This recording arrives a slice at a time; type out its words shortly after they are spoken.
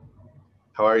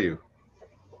How are you?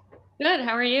 Good.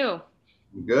 How are you?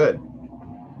 Good.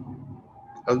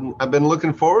 I've been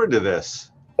looking forward to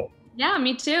this. Yeah,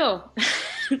 me too.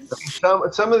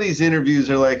 Some of these interviews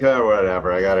are like, oh,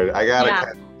 whatever. Yeah.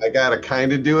 I gotta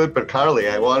kind of do it. But Carly,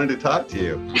 I wanted to talk to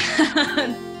you.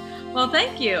 Well,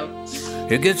 thank you.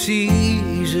 It gets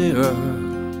easier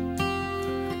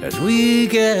as we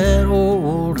get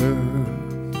older.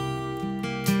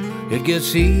 It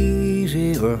gets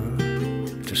easier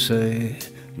to say,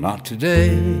 not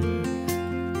today.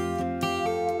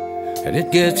 And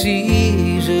it gets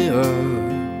easier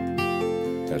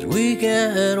as we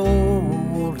get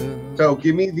older. So,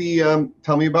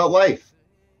 tell me about life.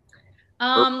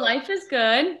 Life is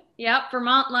good. Yep,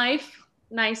 Vermont life,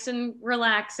 nice and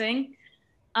relaxing.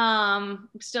 I'm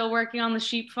still working on the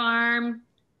sheep farm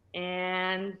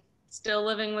and still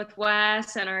living with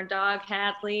Wes and our dog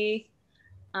Hadley.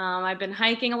 I've been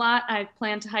hiking a lot. I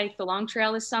plan to hike the Long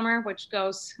Trail this summer, which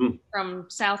goes from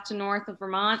south to north of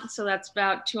Vermont. So that's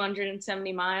about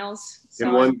 270 miles. So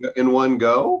In one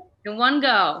go? In one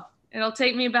go. It'll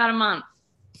take me about a month.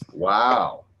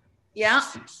 Wow. Yeah.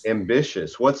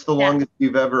 Ambitious. What's the longest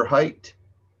you've ever hiked?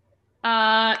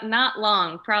 Not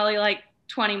long. Probably like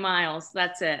 20 miles.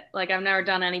 That's it. Like I've never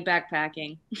done any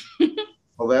backpacking.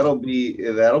 Well, that'll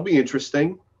be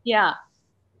interesting. Yeah.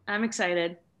 I'm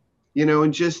excited. You know,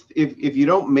 and just if you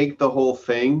don't make the whole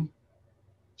thing,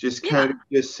 just kind of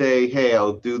just say, hey,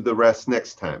 I'll do the rest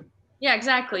next time. Yeah,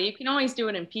 exactly. You can always do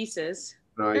it in pieces.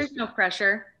 There's no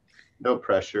pressure. No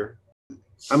pressure.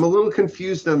 I'm a little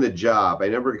confused on the job. I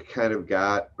never kind of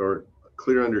got or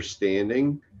clear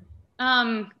understanding.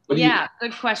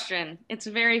 Good question. It's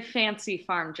a very fancy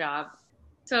farm job.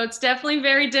 So it's definitely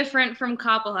very different from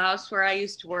Copple House, where I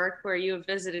used to work, where you have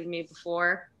visited me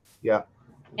before. Yeah.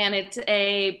 And it's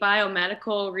a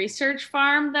biomedical research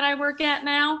farm that I work at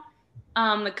now.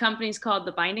 The company's called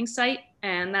The Binding Site,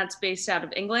 and that's based out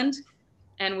of England.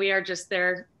 And we are just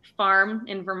their farm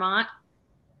in Vermont.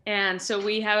 And so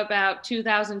we have about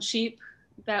 2,000 sheep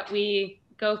that we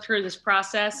go through this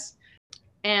process.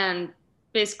 And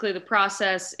basically the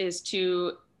process is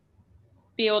to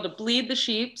be able to bleed the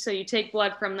sheep. So you take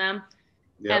blood from them,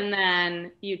 and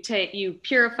then you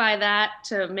purify that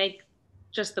to make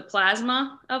just the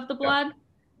plasma of the blood.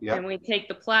 And we take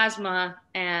the plasma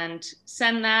and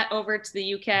send that over to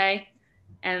the UK.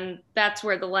 And that's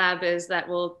where the lab is that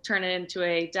will turn it into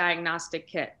a diagnostic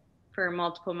kit for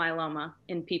multiple myeloma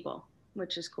in people,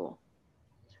 which is cool.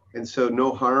 And so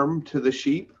no harm to the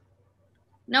sheep?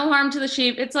 No harm to the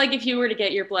sheep. It's like if you were to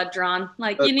get your blood drawn,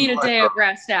 like you need a day of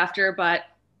rest after, but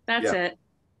that's it.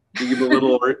 You give them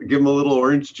a little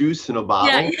orange juice in a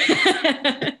bottle.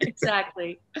 Yeah,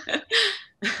 exactly.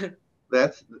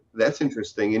 That's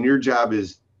interesting. And your job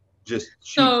is just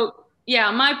sheep. So yeah,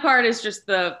 my part is just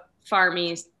the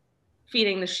farmies,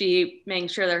 feeding the sheep, making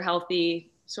sure they're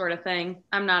healthy, sort of thing.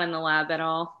 I'm not in the lab at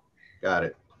all. Got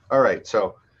it. All right.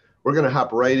 So we're going to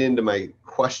hop right into my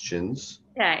questions.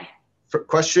 Okay.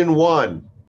 Question 1.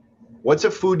 What's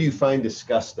a food you find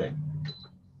disgusting?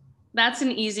 That's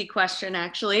an easy question,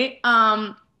 actually.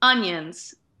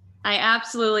 Onions. I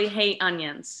absolutely hate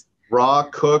onions. Raw,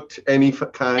 cooked, any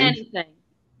kind? Anything.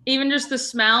 Even just the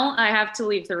smell, I have to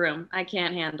leave the room. I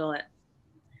can't handle it.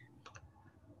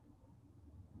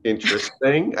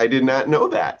 Interesting. I did not know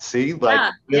that. See,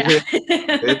 live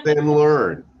and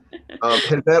learn.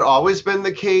 Has that always been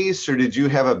the case, or did you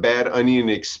have a bad onion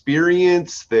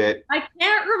experience that? I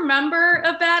can't remember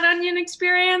a bad onion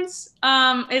experience.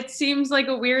 It seems like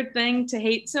a weird thing to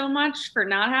hate so much for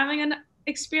not having an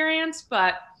experience,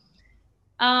 but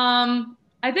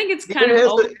I think it's kind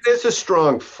of it is a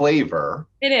strong flavor.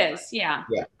 It is, yeah.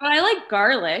 But I like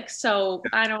garlic, so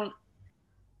I don't.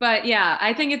 But yeah,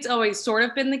 I think it's always sort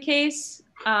of been the case.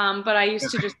 But I used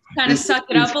to just kind of suck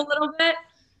it up a little bit.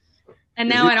 And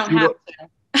now I don't have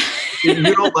to.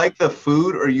 You don't like the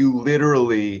food, or you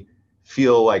literally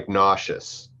feel like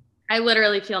nauseous? I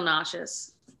literally feel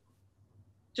nauseous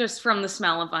just from the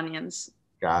smell of onions.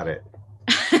 Got it.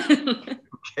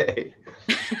 Okay.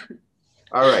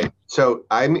 All right. So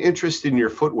I'm interested in your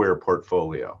footwear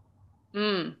portfolio.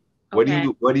 Okay.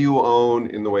 What do you own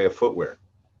in the way of footwear?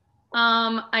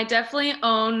 I definitely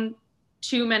own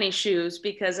too many shoes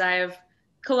because I've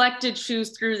collected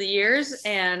shoes through the years,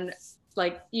 and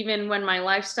like even when my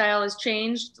lifestyle has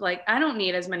changed, like I don't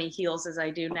need as many heels as I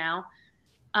do now,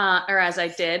 or as I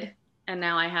did, and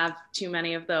now I have too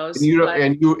many of those.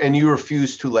 And you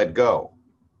refuse to let go.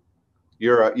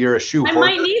 You're a shoe hoarder. I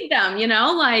might need them,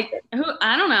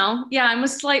 I don't know. Yeah, I'm a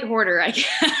slight hoarder, I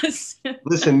guess.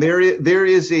 Listen, there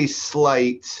is a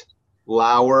slight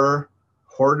Lauer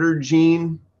hoarder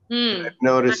gene Mm, I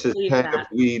Notice this believe kind of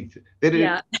that. weed that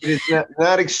Yeah. it is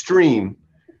not extreme,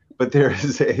 but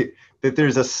there's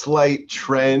a slight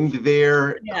trend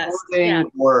there, Yes. Yeah.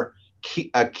 courting or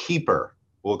a keeper,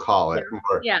 we'll call Yeah. it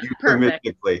more Yeah. Perfect.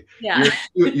 euphemistically. Yeah.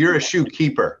 You're a shoe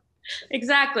keeper.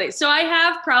 Exactly. So I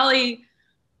have probably,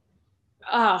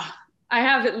 uh, I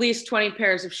have at least 20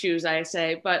 pairs of shoes, I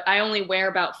say, but I only wear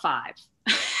about five.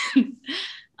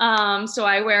 So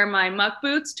I wear my muck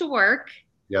boots to work.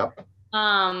 Yep.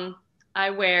 Um, I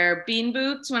wear bean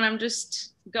boots when I'm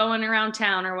just going around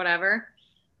town or whatever.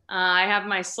 I have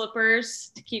my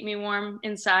slippers to keep me warm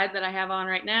inside that I have on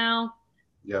right now.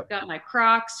 Yep. Got my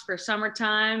Crocs for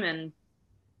summertime and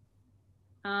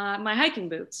my hiking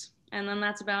boots. And then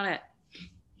that's about it.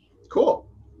 Cool.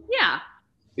 Yeah.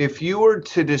 If you were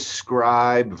to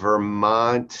describe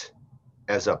Vermont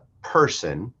as a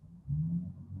person,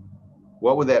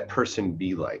 what would that person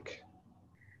be like?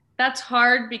 That's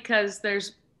hard because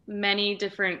there's many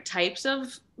different types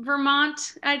of Vermont,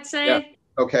 I'd say. Yeah.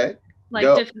 Okay. Like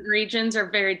Go. different regions are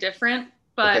very different,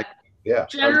 but Okay. Yeah.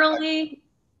 generally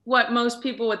what most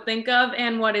people would think of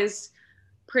and what is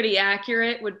pretty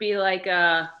accurate would be like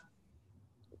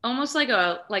almost like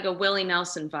a Willie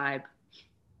Nelson vibe.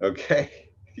 Okay.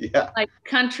 Yeah. Like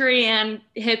country and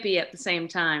hippie at the same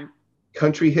time.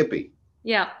 Country hippie.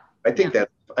 Yeah. I think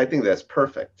that's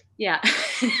perfect. Yeah.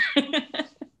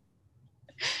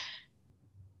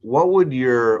 What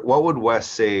would Wes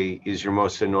say is your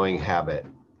most annoying habit?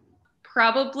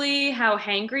 Probably how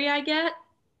hangry I get.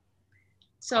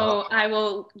 So I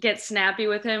will get snappy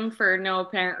with him for no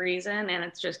apparent reason, and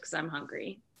it's just because I'm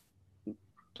hungry.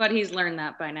 But he's learned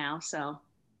that by now, so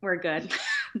we're good.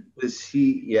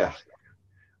 Yeah.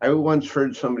 I once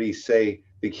heard somebody say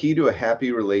the key to a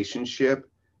happy relationship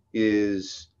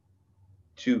is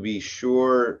to be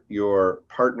sure your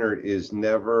partner is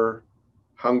never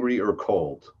hungry or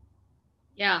cold.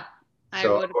 Yeah, I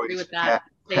So would agree with that pack,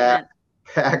 statement.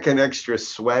 pack an extra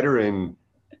sweater and,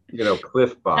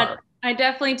 Cliff Bar. I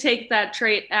definitely take that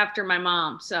trait after my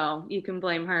mom, so you can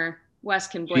blame her. Wes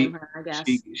can blame her, I guess.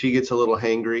 She gets a little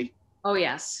hangry. Oh,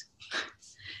 yes.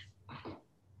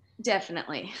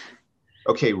 Definitely.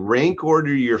 Okay, rank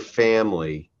order your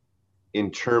family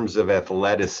in terms of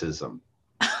athleticism.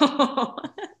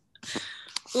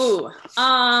 Ooh.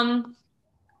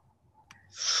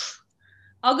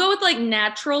 I'll go with like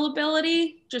natural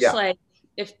ability, just like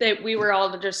if we were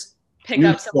all to just pick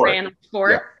up some random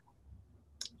sport.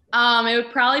 Yeah. It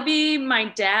would probably be my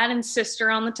dad and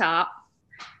sister on the top.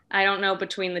 I don't know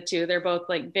between the two. They're both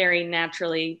like very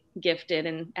naturally gifted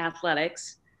in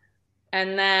athletics.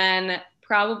 And then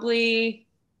probably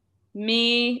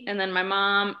me, and then my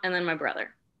mom, and then my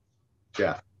brother.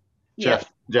 Jeff. Yeah.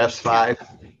 Jeff's five.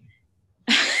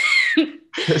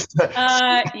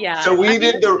 Yeah. So we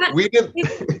did.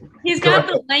 He's got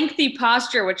the lengthy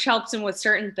posture, which helps him with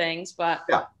certain things, but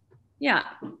yeah.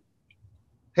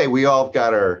 Hey, we've all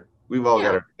got our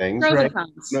things, pros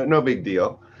right? No big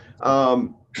deal.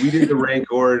 We did the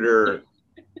rank order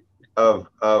of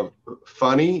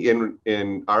funny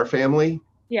in our family.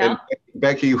 Yeah. And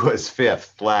Becky was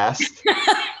fifth last.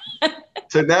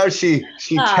 So now she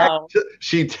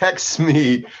texts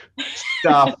me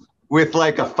stuff with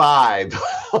like a 5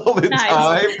 all the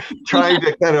time, trying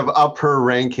to kind of up her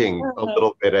ranking a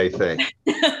little bit, I think.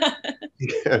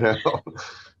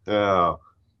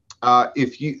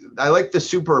 I like the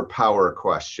superpower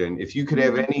question. If you could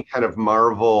have any kind of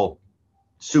Marvel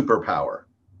superpower.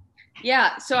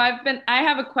 Yeah, so I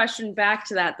have a question back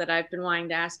to that I've been wanting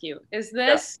to ask you. Is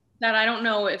this that I don't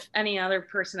know if any other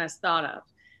person has thought of?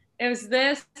 Is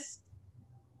this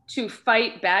to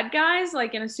fight bad guys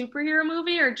like in a superhero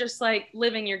movie, or just like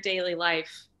living your daily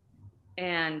life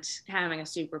and having a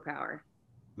superpower?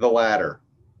 The latter.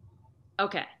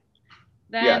 Okay.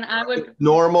 Then I would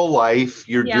normal life.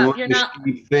 You're doing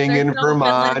the thing in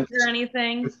Vermont or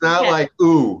anything. It's not like,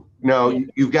 ooh, no,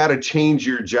 you've got to change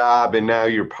your job and now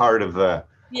you're part of the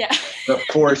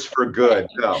force for good.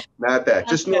 No, not that.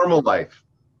 Just normal life.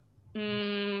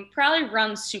 Probably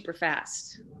run super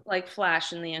fast, like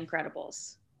Flash in The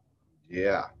Incredibles.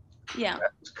 Yeah. Yeah.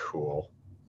 That's cool.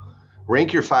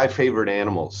 Rank your 5 favorite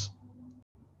animals.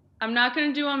 I'm not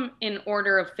going to do them in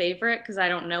order of favorite because I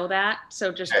don't know that.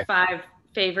 So just 5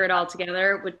 favorite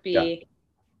altogether would be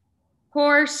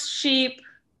horse, sheep,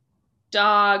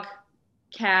 dog,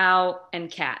 cow,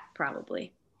 and cat,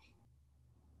 probably.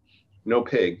 No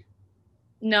pig.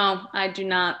 No, I do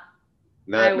not.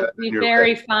 I would be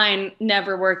very fine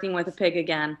never working with a pig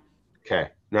again. Okay.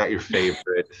 Not your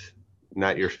favorite.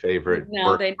 Not your favorite.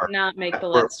 No, they do not make the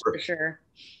list for sure.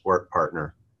 Work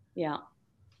partner. Yeah.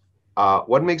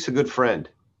 What makes a good friend?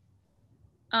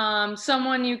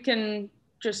 Someone you can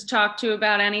just talk to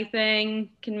about anything,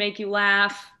 can make you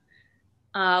laugh,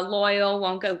 loyal,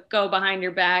 won't go behind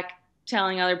your back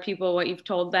telling other people what you've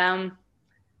told them.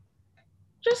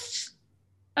 Just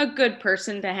a good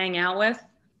person to hang out with.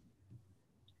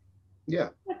 Yeah.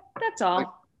 That's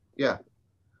all. Yeah.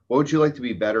 What would you like to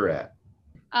be better at?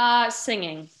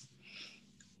 Singing.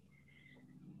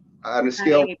 On a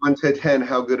scale of 1 to 10,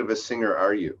 how good of a singer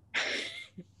are you?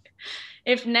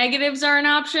 If negatives are an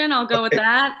option, I'll go with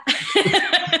that.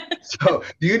 So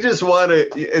you just want to,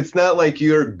 it's not like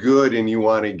you're good and you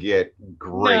want to get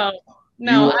great.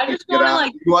 No, I just want to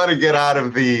like. You want to get out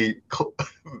of the.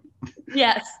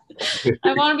 Yes.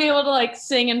 I want to be able to like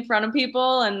sing in front of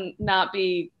people and not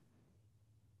be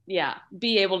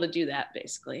able to do that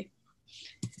basically.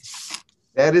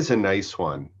 That is a nice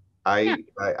one. I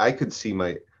could see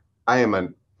I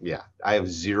have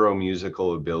zero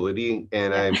musical ability,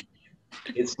 and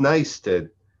it's nice to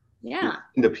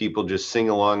listen to people just sing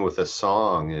along with a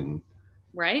song, and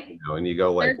right, and you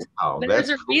go like, wow, there's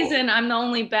a reason I'm the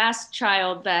only Basque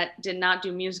child that did not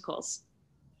do musicals.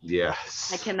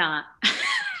 Yes, I cannot.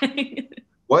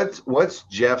 What's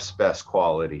Jeff's best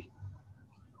quality?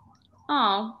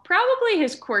 Oh, probably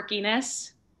his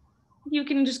quirkiness. You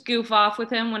can just goof off with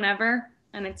him whenever,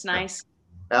 and it's nice.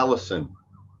 Allison,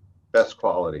 best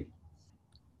quality?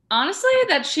 Honestly,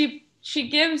 that she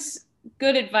gives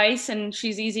good advice and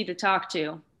she's easy to talk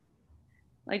to.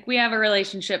 Like we have a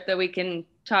relationship that we can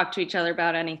talk to each other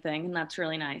about anything, and that's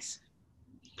really nice.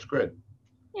 It's good.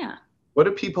 Yeah. What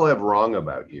do people have wrong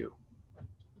about you?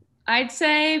 I'd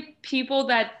say people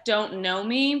that don't know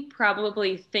me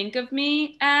probably think of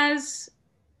me as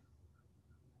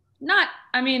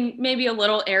maybe a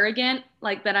little arrogant,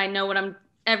 like that I know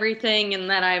everything and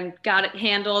that I've got it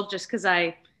handled, just because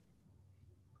I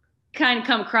kind of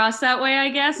come across that way, I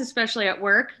guess, especially at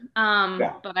work.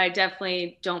 But I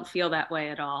definitely don't feel that way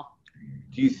at all.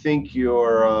 Do you think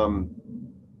you're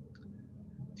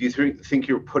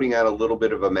putting out a little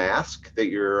bit of a mask, that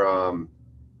you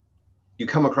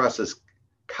come across as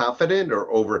confident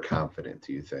or overconfident,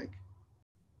 do you think?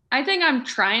 I think I'm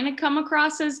trying to come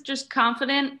across as just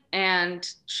confident and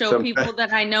show people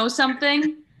that I know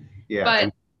something. Yeah.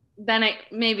 But then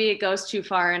maybe it goes too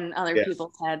far in other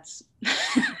people's heads.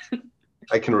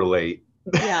 I can relate.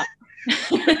 Yeah.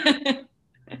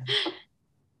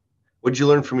 What'd you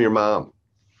learn from your mom?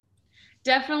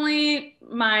 Definitely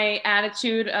my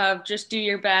attitude of just do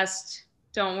your best.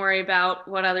 Don't worry about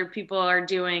what other people are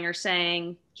doing or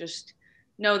saying. Just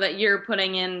know that you're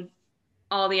putting in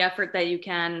all the effort that you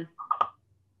can,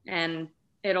 and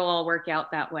it'll all work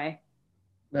out that way.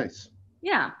 Nice.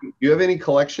 Yeah. You have any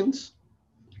collections?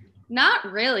 Not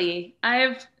really.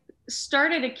 I've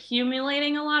started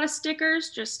accumulating a lot of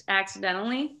stickers just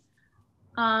accidentally.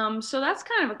 So that's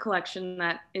kind of a collection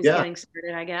that is getting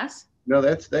started, I guess. No,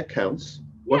 that counts.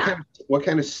 Yeah. What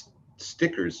kind of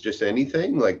stickers? Just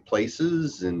anything, like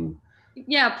places and?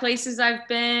 Yeah, places I've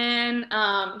been.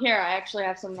 Here, I actually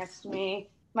have some next to me.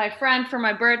 My friend for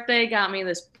my birthday got me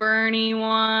this Bernie one.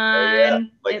 Oh, yeah.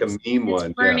 Like a meme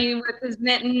one. Bernie with his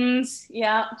mittens.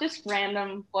 Yeah, just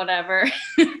random whatever.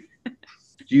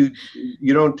 You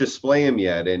don't display them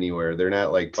yet anywhere? They're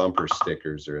not like bumper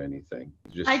stickers or anything?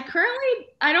 I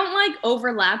don't like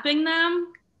overlapping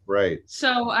them. Right.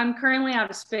 So I'm currently out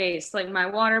of space. Like my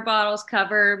water bottle's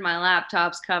covered, my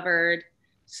laptop's covered.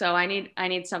 So I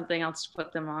need something else to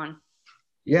put them on.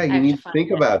 Yeah, you need to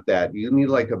think about that. You need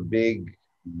like a big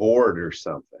board or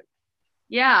something.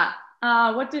 Yeah.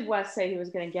 What did Wes say he was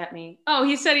going to get me? Oh,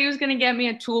 he said he was going to get me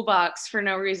a toolbox for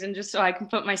no reason, just so I can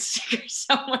put my stickers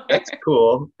somewhere. That's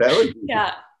cool. That would be,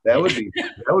 yeah. That would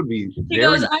be. He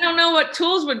goes, I don't know what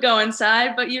tools would go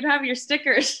inside, but you'd have your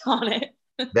stickers on it.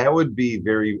 That would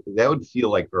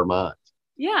feel like Vermont.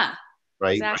 Yeah.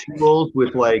 Right. Exactly. Tools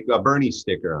with like a Bernie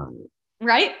sticker on it.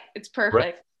 Right. It's perfect.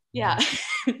 Right. Yeah.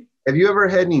 Have you ever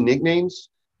had any nicknames?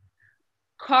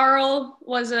 Carl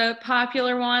was a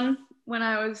popular one when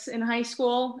I was in high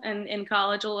school and in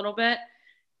college a little bit.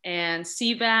 And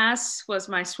Seabass was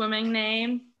my swimming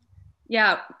name.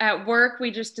 Yeah, at work, we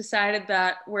just decided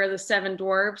that we're the Seven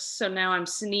Dwarves. So now I'm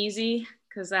Sneezy,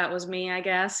 because that was me, I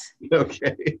guess.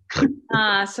 Okay.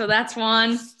 So that's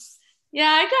one. Yeah,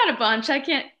 I got a bunch.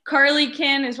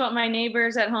 Carlykin is what my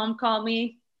neighbors at home call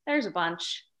me. There's a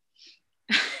bunch.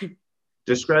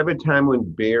 Describe a time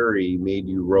when Barry made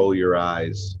you roll your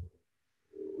eyes.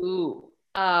 Ooh,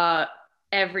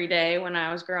 every day when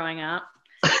I was growing up.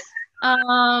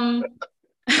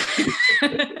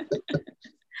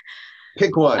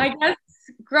 Pick one. I guess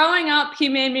growing up, he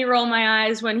made me roll my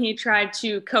eyes when he tried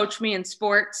to coach me in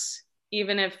sports.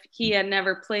 even if he had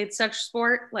never played such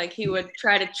sport. Like he would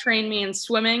try to train me in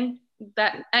swimming.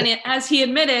 As he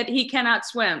admitted, he cannot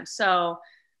swim. So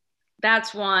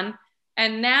that's one.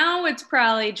 And now it's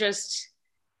probably just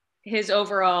his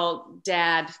overall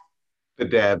dad. The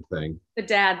dad thing. The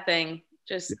dad thing.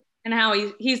 Just and how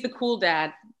he's the cool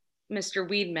dad, Mr.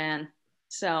 Weedman.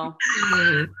 So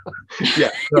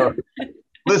yeah. So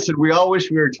listen, we all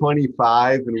wish we were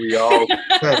 25 and we all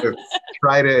kind of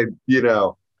try to,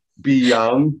 be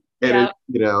young. And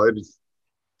it's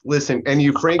listen, and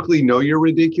you frankly know you're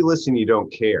ridiculous and you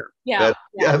don't care. Yeah. That's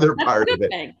the other part of it.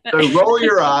 Thing. So roll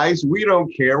your eyes. We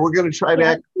don't care. We're going to try to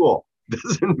act cool.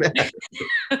 Doesn't matter.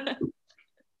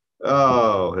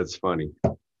 Oh, that's funny.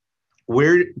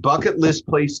 Where bucket list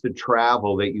place to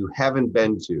travel that you haven't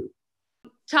been to?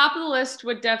 Top of the list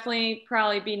would definitely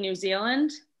probably be New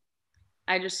Zealand.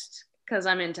 Because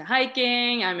I'm into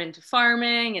hiking, I'm into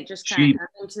farming, it just kind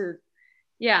of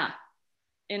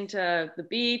into the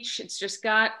beach. It's just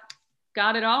got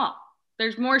it all.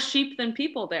 There's more sheep than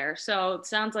people there, so it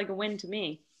sounds like a win to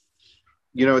me.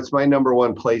 It's my number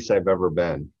one place I've ever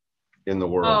been in the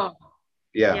world. Oh,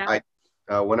 yeah.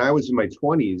 When I was in my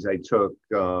 20s, I took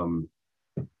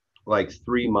like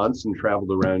 3 months and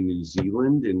traveled around New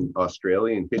Zealand and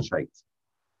Australia and hitchhiked.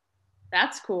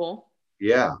 That's cool.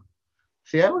 Yeah.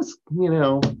 See, I was,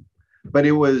 but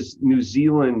New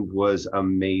Zealand was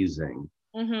amazing.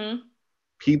 Mm-hmm.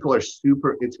 People are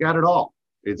it's got it all.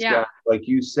 It's got, like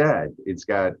you said, it's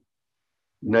got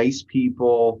nice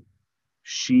people,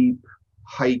 sheep,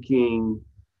 hiking,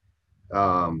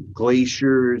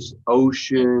 glaciers,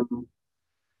 ocean,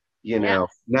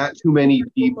 not too many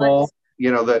people,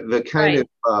 the kind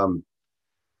of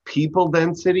people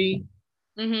density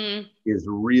is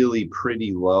really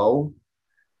pretty low.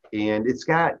 And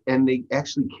and they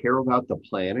actually care about the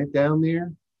planet down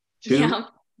there too.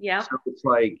 Yeah. So it's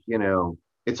like,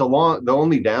 the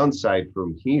only downside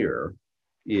from here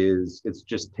is it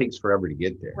just takes forever to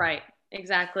get there. Right.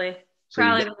 Exactly. So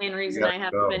probably the main reason I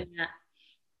haven't been yet.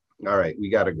 All right. We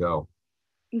got to go.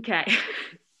 Okay.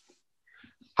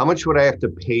 How much would I have to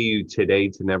pay you today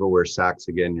to never wear socks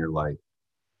again in your life?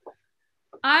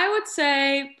 I would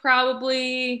say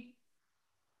probably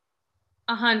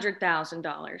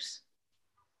 $100,000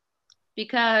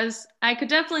 because I could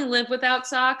definitely live without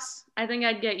socks. I think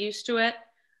I'd get used to it.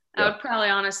 I would probably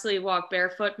honestly walk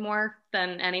barefoot more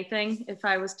than anything if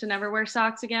I was to never wear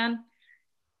socks again.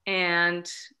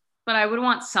 But I would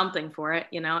want something for it.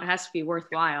 It has to be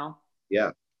worthwhile.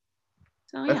 Yeah.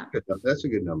 So That's a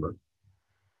good number.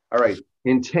 All right.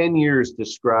 In 10 years,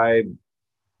 describe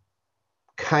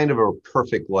kind of a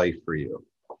perfect life for you.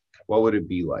 What would it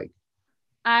be like?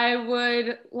 I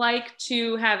would like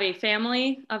to have a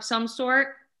family of some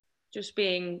sort. Just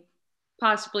being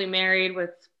possibly married with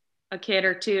a kid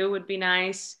or two would be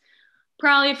nice.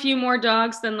 Probably a few more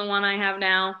dogs than the one I have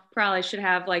now. Probably should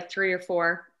have like 3 or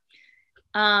 4.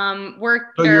 So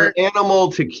your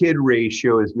animal to kid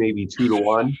ratio is maybe 2 to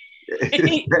 1.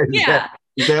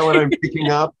 Is that what I'm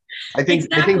picking up? I think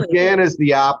Jan is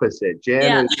the opposite.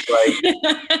 Jan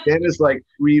is like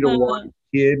 3 to 1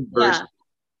 kid versus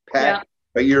pet,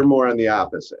 but you're more on the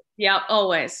opposite. Yeah,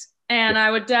 always. And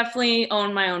I would definitely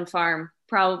own my own farm,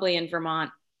 probably in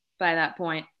Vermont by that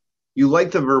point. You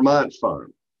like the Vermont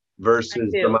farm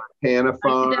versus the Montana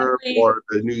farm or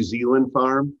the New Zealand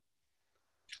farm?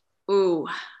 Ooh,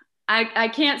 I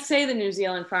can't say the New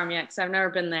Zealand farm yet because I've never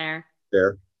been there.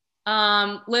 There.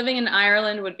 Living in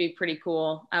Ireland would be pretty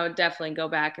cool. I would definitely go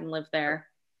back and live there.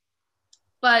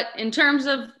 But in terms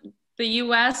of the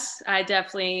US, I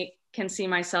definitely can see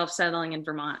myself settling in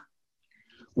Vermont.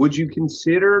 Would you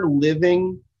consider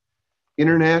living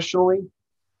internationally?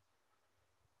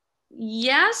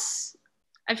 Yes.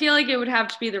 I feel like it would have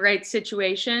to be the right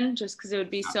situation just because it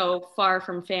would be so far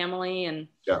from family and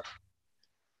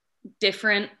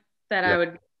different that I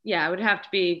would have to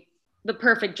be the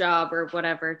perfect job or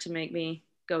whatever to make me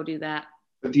go do that.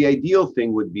 But the ideal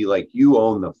thing would be like you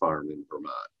own the farm in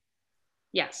Vermont.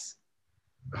 Yes.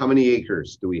 How many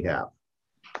acres do we have?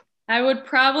 I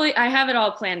have it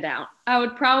all planned out. I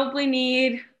would probably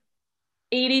need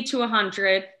 80 to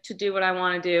 100 to do what I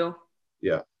want to do.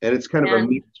 Yeah. And it's kind of a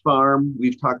meat farm.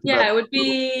 We've talked about. Yeah, it would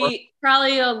be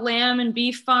probably a lamb and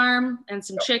beef farm and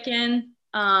some chicken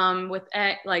with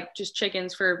just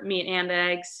chickens for meat and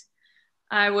eggs.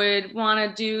 I would want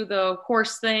to do the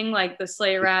horse thing, like the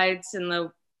sleigh rides and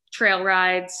the trail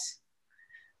rides.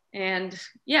 And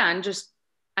just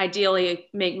ideally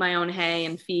make my own hay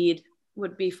and feed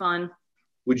would be fun.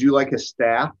 Would you like a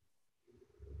staff?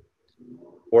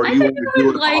 Or I you think want to do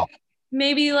it like all?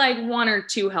 maybe like 1 or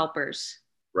 2 helpers.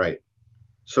 Right.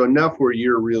 So enough where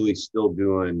you're really still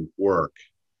doing work.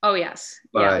 Oh yes.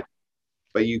 But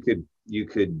you could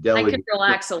delegate. I could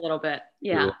relax a little bit.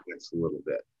 Yeah. Relax a little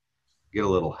bit. Get a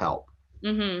little help.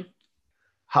 Mm-hmm.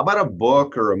 How about a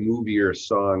book or a movie or a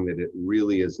song that it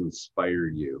really has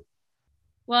inspired you?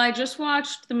 Well, I just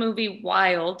watched the movie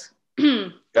Wild,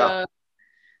 the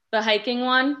hiking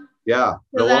one. Yeah.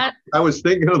 So I was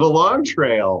thinking of the Long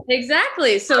Trail.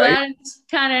 Exactly. So that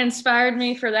kind of inspired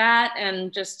me for that,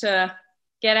 and just to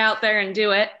get out there and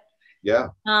do it. Yeah.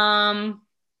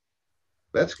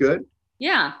 That's good.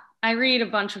 Yeah. I read a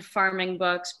bunch of farming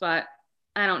books, but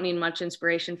I don't need much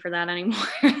inspiration for that anymore.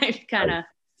 I kind of.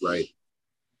 Right.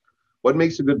 What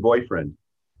makes a good boyfriend?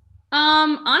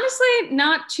 Honestly,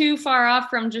 not too far off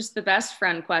from just the best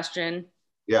friend question.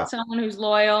 Yeah. Someone who's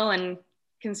loyal and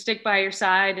can stick by your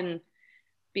side and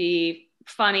be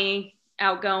funny,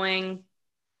 outgoing,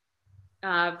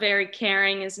 very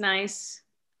caring is nice.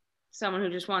 Someone who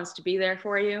just wants to be there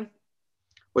for you.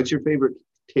 What's your favorite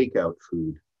takeout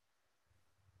food?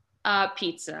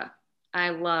 Pizza. I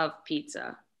love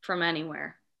pizza from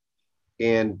anywhere.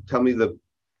 And tell me, do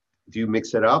you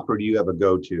mix it up or do you have a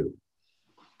go-to?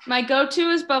 My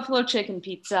go-to is buffalo chicken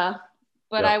pizza,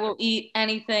 but I will eat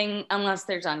anything unless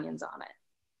there's onions on it.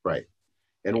 Right.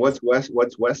 And what's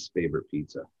Wes's favorite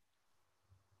pizza?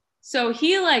 So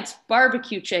he likes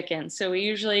barbecue chicken. So we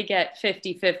usually get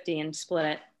 50-50 and split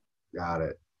it. Got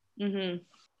it. Mm-hmm.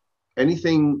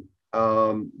 Anything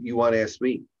you want to ask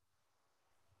me?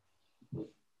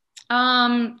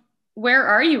 Where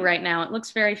are you right now? It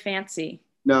looks very fancy.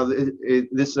 No,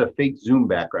 this is a fake Zoom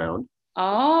background.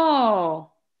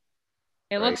 Oh,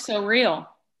 it looks so real.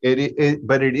 But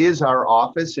it is our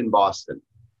office in Boston.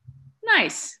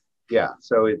 Nice. Yeah,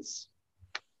 so it's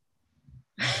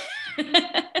I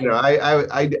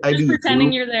do pretending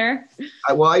Zoom. You're there.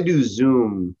 I do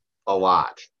Zoom a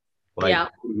lot, pretty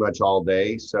much all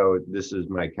day. So this is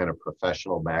my kind of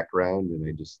professional background, and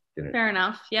I just fair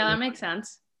enough. Yeah, that makes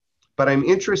sense. But I'm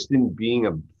interested in being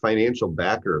a financial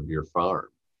backer of your farm.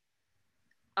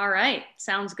 All right,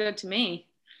 sounds good to me.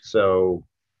 So,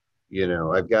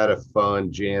 I've got to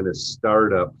fund Janice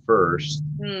startup first.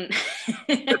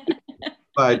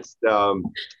 But and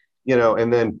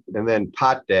then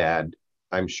Pot Dad,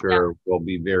 I'm sure will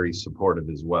be very supportive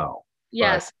as well.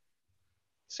 Yes.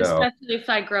 Especially if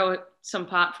I grow some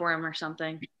pot for him or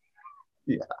something.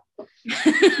 Yeah.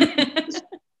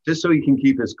 just so he can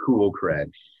keep his cool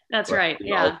cred. That's right.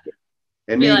 Yeah.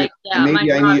 And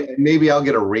maybe I'll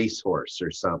get a racehorse or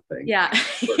something. Yeah.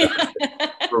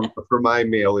 for my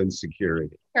male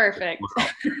insecurity. Perfect.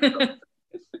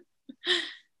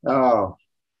 Oh.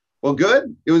 Well,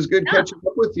 good. It was good catching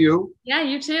up with you. Yeah,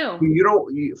 you too.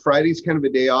 Friday's kind of a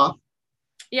day off?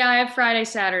 Yeah, I have Friday,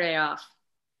 Saturday off.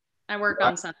 I work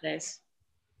on Sundays.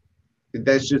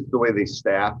 That's just the way they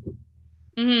staff?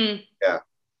 Mm-hmm. Yeah.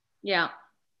 Yeah.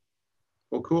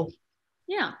 Well, cool.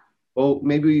 Yeah. Well,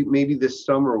 maybe this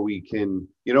summer we can,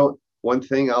 one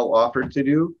thing I'll offer to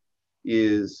do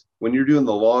is when you're doing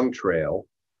the Long Trail,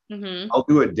 I'll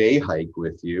do a day hike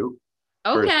with you.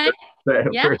 Okay.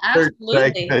 Yeah, absolutely.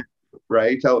 Segment,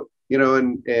 right.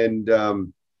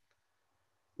 And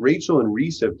Rachel and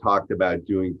Reese have talked about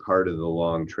doing part of the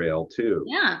Long Trail too.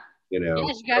 Yeah. You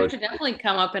guys should definitely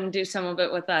come up and do some of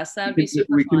it with us. That would be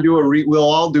super we fun. Can we'll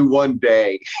all do one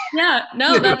day. Yeah,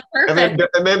 no, that's perfect.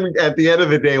 and then at the end of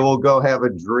the day, we'll go have a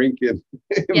drink in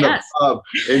the pub,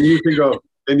 and you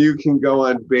can go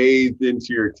unbathed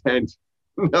into your tent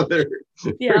another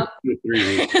 3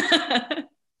 weeks.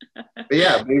 But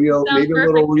yeah, maybe a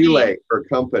little relay for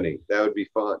company. That would be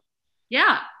fun.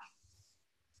 Yeah.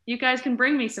 You guys can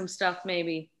bring me some stuff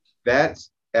maybe. That's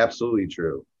absolutely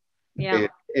true. Yeah.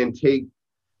 And take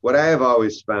what I have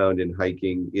always found in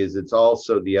hiking is it's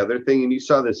also the other thing, and you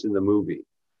saw this in the movie,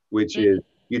 which is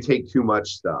you take too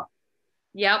much stuff.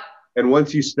 Yep. And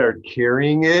once you start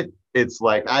carrying it, it's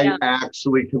like, I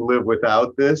actually can live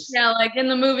without this. Yeah, like in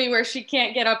the movie where she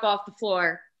can't get up off the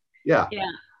floor. Yeah.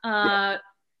 Yeah.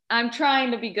 I'm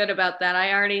trying to be good about that.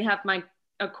 I already have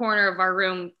a corner of our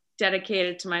room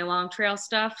dedicated to my Long Trail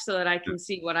stuff so that I can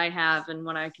see what I have and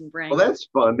what I can bring. Well, that's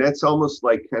fun. That's almost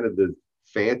like kind of the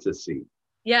fantasy.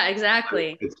 Yeah,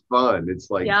 exactly. It's fun.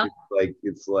 It's like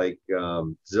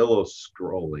Zillow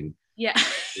scrolling. Yeah.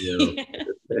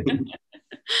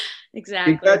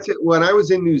 Exactly. That's it. When I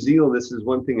was in New Zealand, this is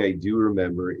one thing I do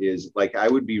remember is like I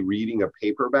would be reading a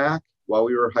paperback while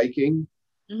we were hiking.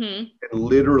 And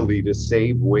literally to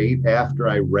save weight after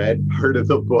I read part of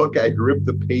the book, I'd rip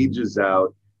the pages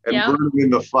out and burn them in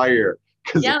the fire.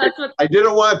 Because I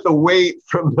didn't want the weight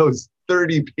from those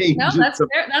 30 pages. No,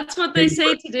 that's what they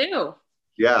say to do.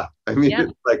 Yeah. I mean,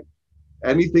 it's like,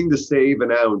 anything to save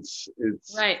an ounce.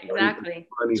 It's right, exactly.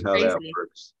 Funny it's how crazy. that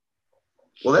works.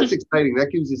 Well, that's exciting. That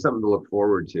gives you something to look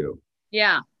forward to.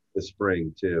 Yeah. The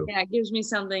spring too. Yeah, it gives me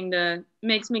something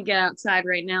makes me get outside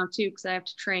right now too, because I have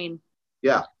to train.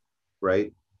 Yeah,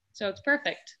 right. So it's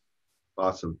perfect.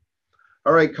 Awesome.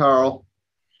 All right, Carl.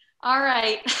 All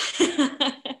right.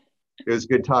 It was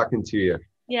good talking to you.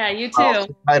 Yeah, you too.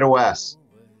 Hi to Wes.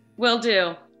 Will do.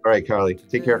 All right, Carly.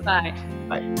 Take care. Bye.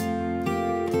 Bye.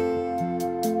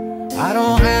 I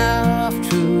don't have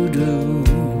to do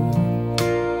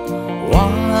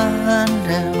one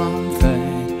damn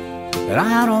thing that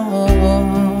I don't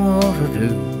want to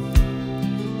do,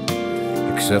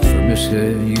 except for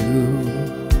missing you,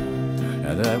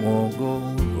 and that won't go